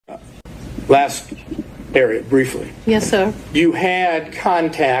Last area, briefly. Yes, sir. You had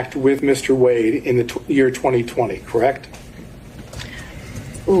contact with Mr. Wade in the year 2020, correct?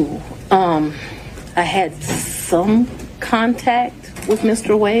 I had some contact with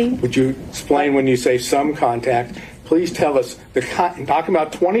Mr. Wade. Would you explain when you say some contact? Please tell us, talking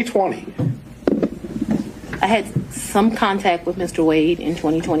about 2020. I had some contact with Mr. Wade in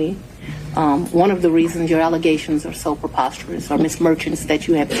 2020. One of the reasons your allegations are so preposterous, or Ms. Merchants that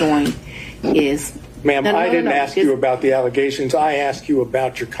you have joined, is... Ma'am, I didn't ask you about the allegations. I asked you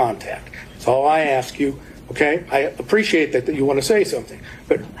about your contact. That's all I ask you, okay? I appreciate that you want to say something,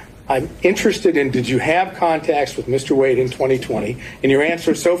 but I'm interested in, did you have contacts with Mr. Wade in 2020? And your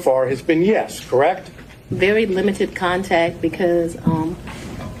answer so far has been yes, correct? Very limited contact because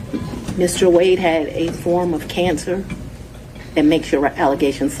Mr. Wade had a form of cancer that makes your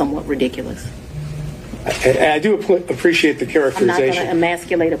allegations somewhat ridiculous. I do appreciate the characterization. I'm not going to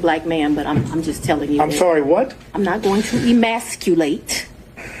emasculate a black man, but I'm just telling you. I'm sorry, what? I'm not going to emasculate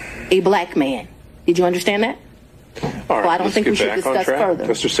a black man. Did you understand that? All right, well, I don't think we should discuss further.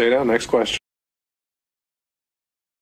 Mr. Sadow, next question.